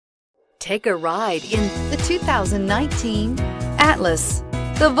Take a ride in the 2019 Atlas.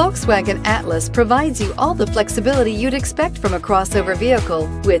 The Volkswagen Atlas provides you all the flexibility you'd expect from a crossover vehicle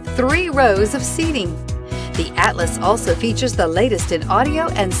with 3 rows of seating. The Atlas also features the latest in audio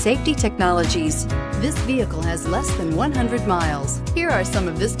and safety technologies. This vehicle has less than 100 miles. Here are some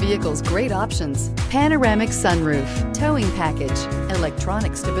of this vehicle's great options: panoramic sunroof, towing package,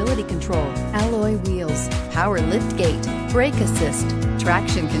 electronic stability control, alloy wheels, power liftgate, brake assist,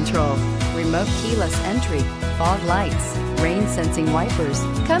 traction control, remote keyless entry, fog lights, rain sensing wipers.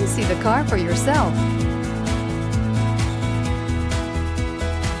 Come see the car for yourself.